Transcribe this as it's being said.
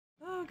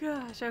Oh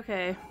gosh,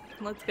 okay.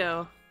 Let's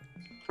go.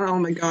 Oh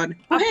my god.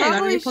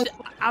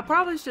 I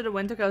probably should have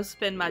went to go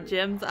spin my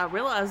gems. I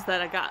realized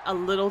that I got a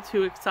little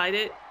too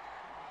excited.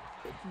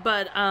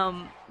 But,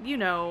 you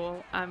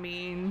know, I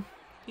mean,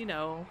 you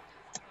know.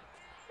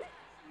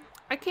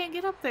 I can't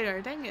get up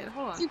there. Dang it.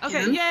 Hold on.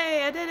 Okay,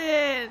 yay, I did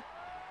it!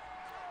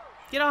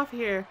 Get off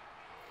here.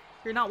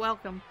 You're not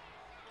welcome.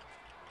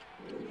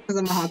 Because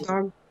I'm a hot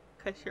dog?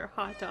 Because you're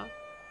a hot dog.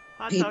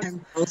 Hot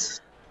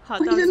dogs. Hot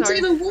You dogs didn't say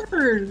aren't... the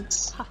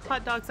words!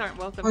 Hot dogs aren't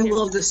welcome I here.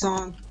 love this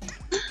song.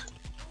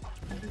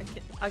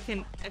 I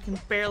can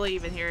barely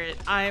even hear it.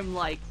 I'm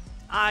like,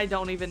 I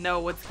don't even know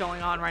what's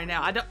going on right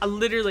now. I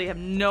literally have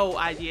no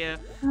idea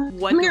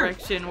what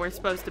direction we're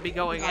supposed to be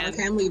going in.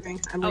 Okay, I'm leaving.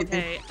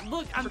 Okay,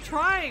 look, I'm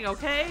trying,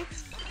 okay?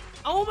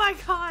 Oh my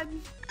god,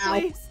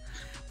 please,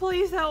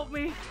 please help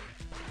me.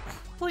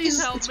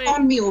 Please help me. It's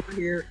on me over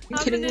here. Are you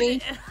kidding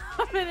me?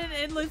 I'm in an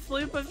endless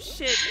loop of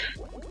shit.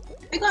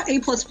 I got A++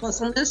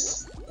 on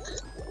this.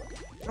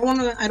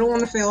 I don't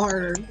wanna fail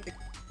harder.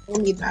 I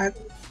don't need that.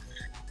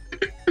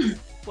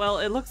 Well,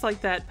 it looks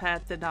like that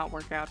path did not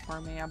work out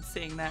for me. I'm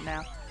seeing that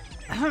now.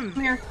 Come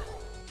here.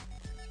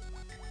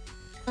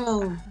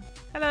 Oh.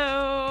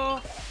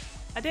 Hello!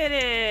 I did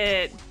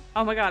it!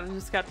 Oh my god, I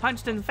just got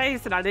punched in the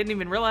face and I didn't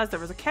even realize there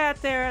was a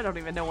cat there. I don't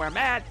even know where I'm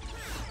at.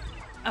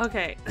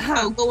 Okay.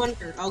 I'll go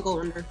under. I'll go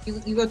under.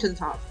 You go to the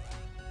top.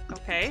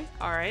 Okay,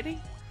 alrighty.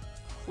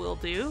 Will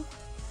do.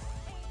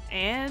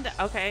 And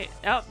okay.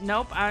 Oh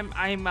nope,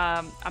 I'm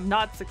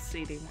not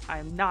succeeding.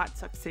 I'm not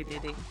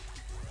succeeding.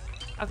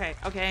 Okay,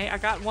 okay, I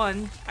got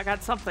one. I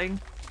got something.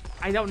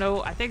 I don't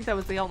know. I think that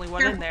was the only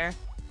one in there.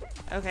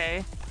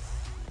 Okay.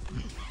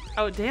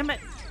 Oh, damn it.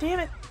 Damn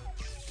it.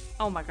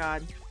 Oh my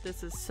god.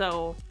 This is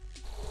so...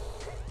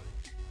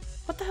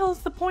 What the hell is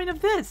the point of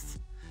this?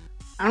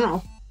 I don't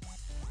know.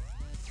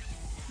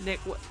 Nick,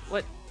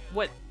 what?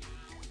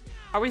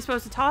 Are we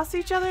supposed to toss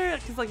each other?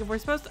 Because, like, if we're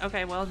supposed to...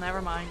 Okay, well,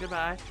 never mind.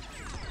 Goodbye.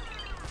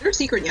 Is there a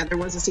secret? Yeah, there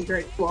was a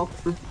secret.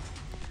 Welcome.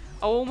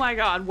 Oh my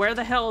god, where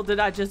the hell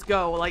did I just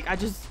go? Like, I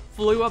just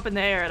flew up in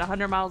the air at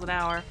 100 miles an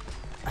hour.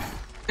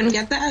 Gonna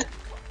get that?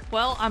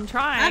 Well, I'm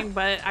trying,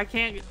 but I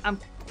can't... I'm,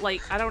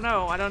 like, I don't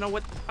know. I don't know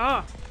what...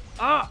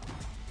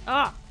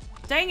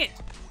 Dang it!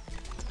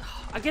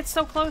 I get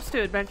so close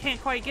to it, but I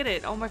can't quite get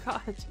it. Oh my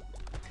god.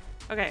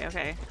 Okay,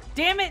 okay.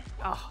 Damn it!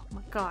 Oh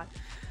my god.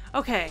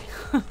 Okay.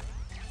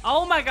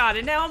 Oh my god,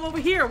 and now I'm over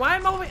here. Why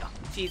am I over here? Oh,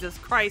 Jesus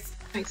Christ.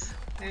 Nice.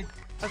 Okay.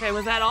 Okay,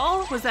 was that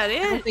all? Was that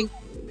it? I don't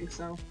think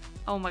so.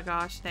 Oh my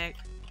gosh, Nick.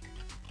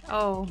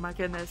 Oh my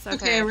goodness. Okay,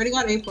 Okay, I already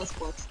got A++.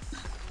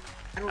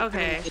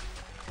 Okay.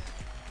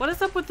 What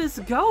is up with this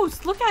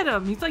ghost? Look at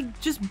him. He's like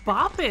just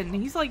bopping.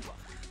 He's like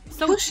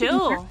so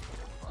chill.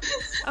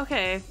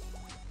 Okay.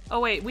 Oh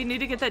wait, we need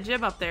to get that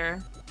gem up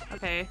there.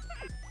 Okay.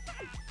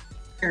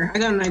 Here, I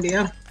got an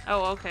idea.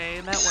 Oh,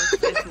 okay. That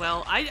works as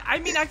well. I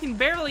mean, I can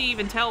barely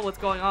even tell what's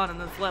going on in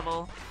this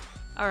level.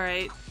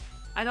 Alright.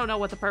 I don't know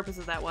what the purpose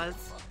of that was.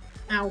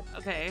 Ow.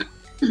 Okay.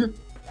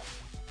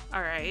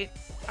 Alright.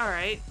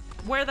 Alright.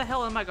 Where the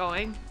hell am I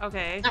going?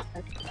 Okay.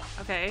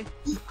 Okay.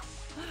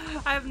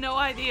 I have no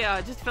idea.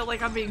 I just feel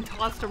like I'm being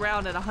tossed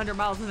around at 100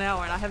 miles an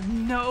hour and I have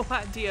no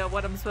idea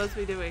what I'm supposed to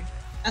be doing.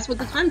 That's what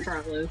the time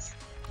travel is.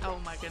 Oh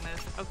my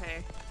goodness.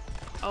 Okay.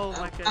 Oh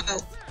my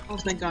goodness. Oh,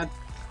 thank god.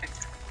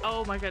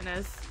 Oh my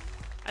goodness.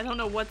 I don't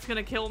know what's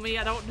gonna kill me.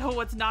 I don't know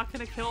what's not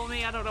gonna kill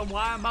me. I don't know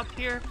why I'm up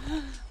here.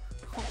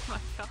 Oh my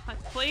god.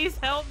 Please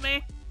help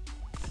me.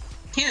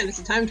 Can't, it's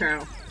a time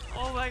travel.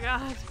 Oh my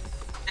god.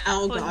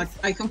 Oh Please. god,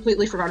 I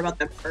completely forgot about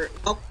that part.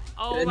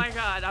 Oh good. my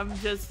god, I'm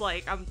just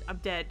like, I'm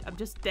dead. I'm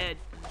just dead.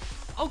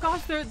 Oh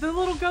gosh, the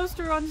little ghosts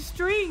are on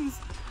strings.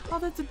 Oh,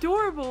 that's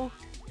adorable.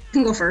 You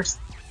can go first.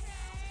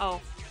 Oh,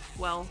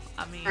 well,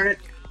 I mean, Start it.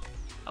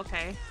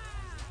 okay.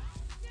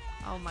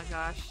 Oh my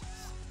gosh.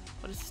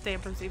 What is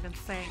Stamper's even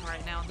saying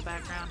right now in the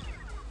background?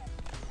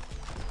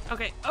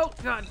 Okay, oh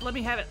god, let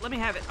me have it, let me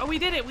have it. Oh, we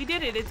did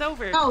it, it's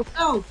over. Oh,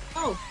 oh,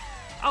 oh.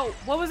 Oh,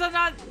 what was I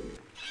not?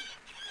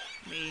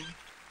 Me.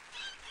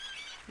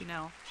 You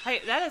know.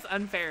 Hey, that is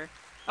unfair.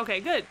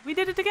 Okay, good. We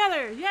did it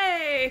together.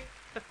 Yay!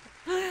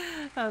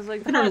 I was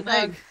like, the hot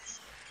dog.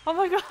 Oh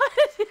my god.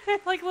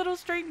 Like little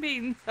string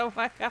beans. Oh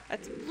my god.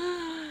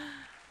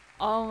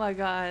 Oh my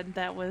god,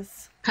 that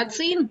was...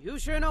 Cutscene? You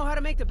sure know how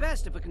to make the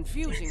best of a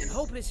confusing and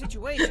hopeless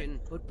situation,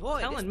 but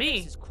boy, this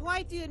place is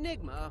quite the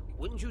enigma,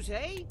 wouldn't you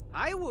say?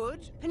 I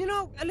would. And you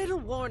know, a little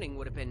warning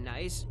would have been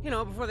nice. You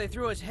know, before they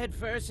threw us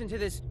headfirst into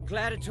this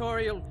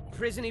gladiatorial,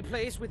 prisony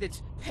place with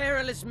its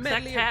perilous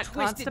medley of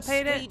twisted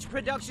stage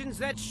productions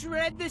that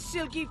shred the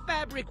silky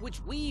fabric which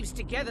weaves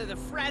together the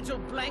fragile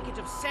blanket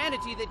of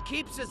sanity that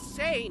keeps us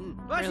sane.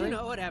 But you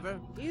know,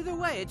 whatever. Either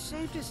way, it's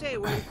safe to say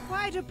we're in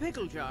quite a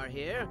pickle jar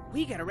here.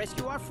 We gotta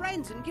rescue our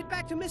friends and get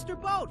back to Mr.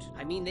 Bob. boat.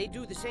 I mean, they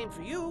do the same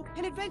for you,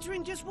 and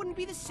adventuring just wouldn't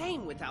be the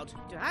same without,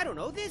 I don't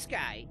know, this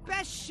guy.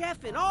 Best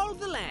chef in all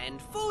the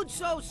land. Food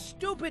so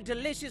stupid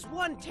delicious,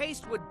 one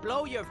taste would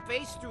blow your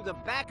face through the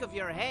back of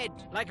your head.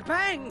 Like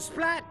bang,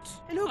 splat.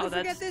 And who could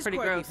forget this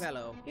quirky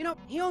fellow? You know,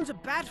 he owns a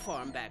bat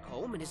farm back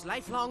home, and his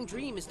lifelong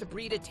dream is to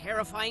breed a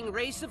terrifying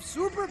race of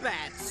super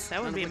bats.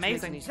 That would be amazing.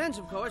 Makes any sense,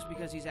 of course,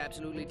 because he's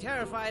absolutely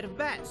terrified of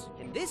bats.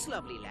 And this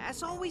lovely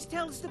lass always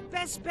tells the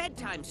best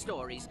bedtime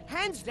stories,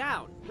 hands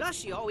down. Plus,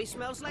 she always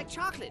smells like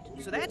chocolate,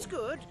 so that's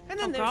good. And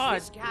then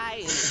there's this guy,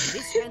 and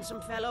this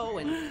handsome fellow,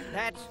 and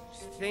that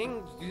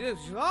thing.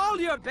 All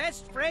your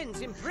best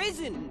friends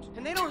imprisoned,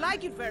 and they don't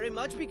like it very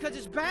much because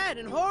it's bad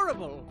and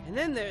horrible. And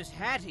then there's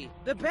Hatty,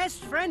 the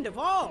best friend of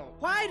all.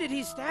 Why did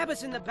he stab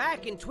us in the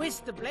back and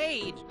twist the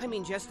blade? I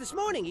mean, just this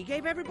morning he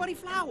gave everybody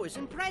flowers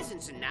and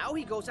presents, and now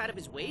he goes out of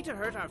his way to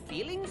hurt our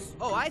feelings?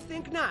 Oh, I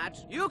think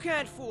not. You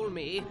can't fool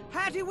me.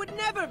 Hatty would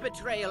never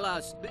betray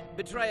us.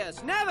 Betray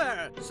us.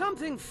 Never!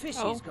 Something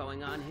fishy's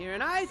going on here,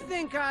 and I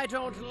think I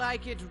don't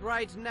like it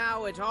right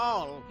now at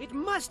all. It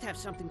must have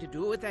something to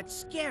do with that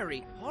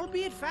scary,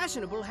 albeit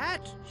fashionable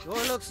hat.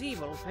 Sure looks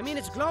evil. I mean,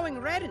 it's glowing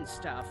red and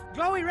stuff.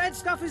 Glowy red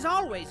stuff is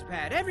always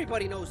bad.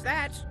 Everybody knows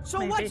that. So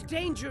Maybe. What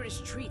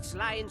dangerous treats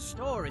lie in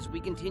store as we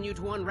continue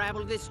to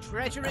unravel this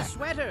treacherous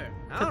sweater?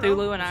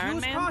 Cthulhu and Iron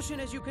Use Man? caution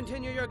as you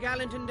continue your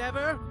gallant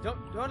endeavor.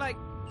 Don't like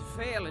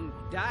fail and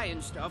die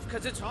and stuff,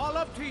 because it's all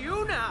up to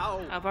you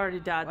now. I've already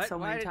died so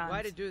many times.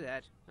 Why did you do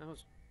that? That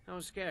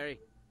was scary.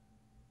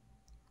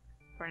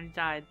 I've already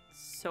died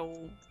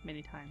so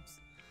many times.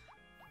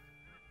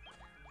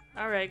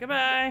 Alright,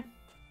 goodbye.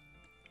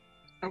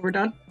 Oh, we're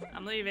done?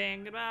 I'm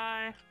leaving.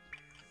 Goodbye.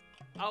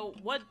 Oh,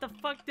 what the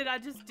fuck did I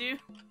just do?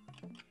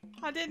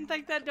 I didn't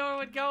think that door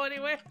would go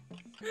anywhere.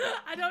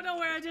 I don't know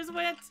where I just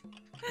went.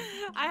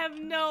 I have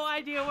no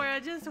idea where I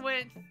just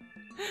went.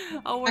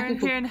 Oh, we're in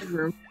here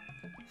now.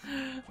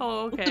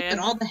 Oh, okay. Look at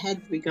all the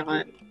heads we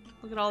got.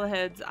 Look at all the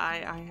heads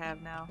I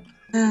have now.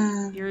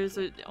 Yours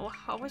are... Oh,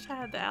 I wish I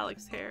had the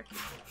Alex hair.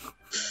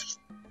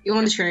 You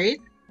want to trade?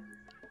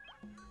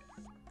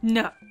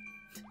 No.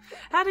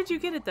 How did you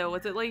get it, though?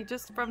 Was it, like,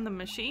 just from the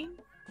machine?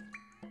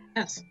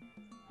 Yes.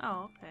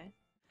 Oh, okay.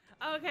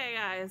 Okay,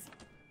 guys.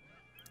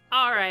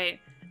 Alright.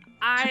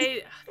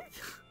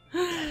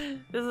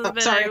 This has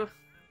been sorry.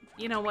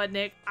 You know what,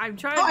 Nick? I'm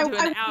trying to do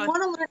an outro. I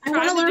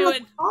want to learn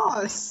the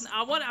boss.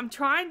 I'm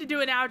trying to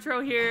do an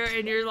outro here,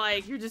 and you're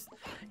just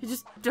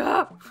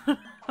oh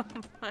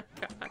my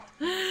god.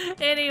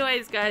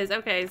 Anyways, guys,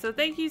 okay, so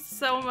thank you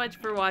so much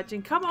for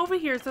watching. Come over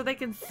here so they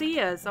can see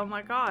us. Oh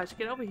my gosh,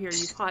 get over here,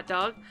 you hot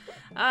dog.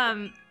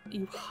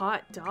 You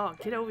hot dog,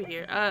 get over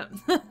here. Oh.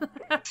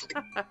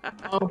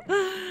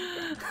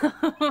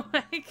 Oh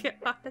my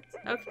god.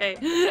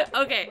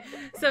 Okay,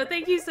 so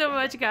thank you so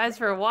much, guys,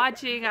 for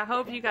watching. I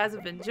hope you guys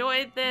have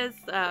enjoyed this,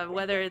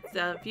 whether it's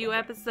a few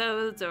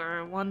episodes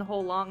or one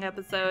whole long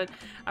episode.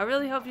 I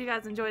really hope you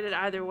guys enjoyed it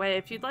either way.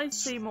 If you'd like to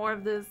see more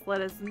of this, let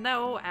us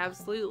know.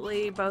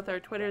 Absolutely. Both our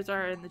Twitters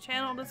are in the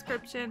channel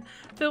description.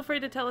 Feel free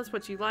to tell us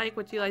what you like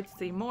to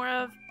see more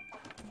of.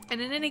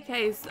 And in any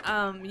case,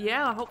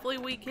 yeah, hopefully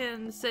we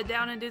can sit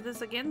down and do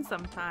this again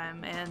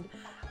sometime. And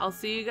I'll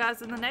see you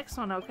guys in the next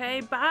one,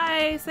 okay?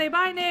 Bye! Say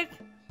bye, Nick!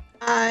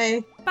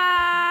 Bye!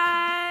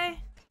 Bye!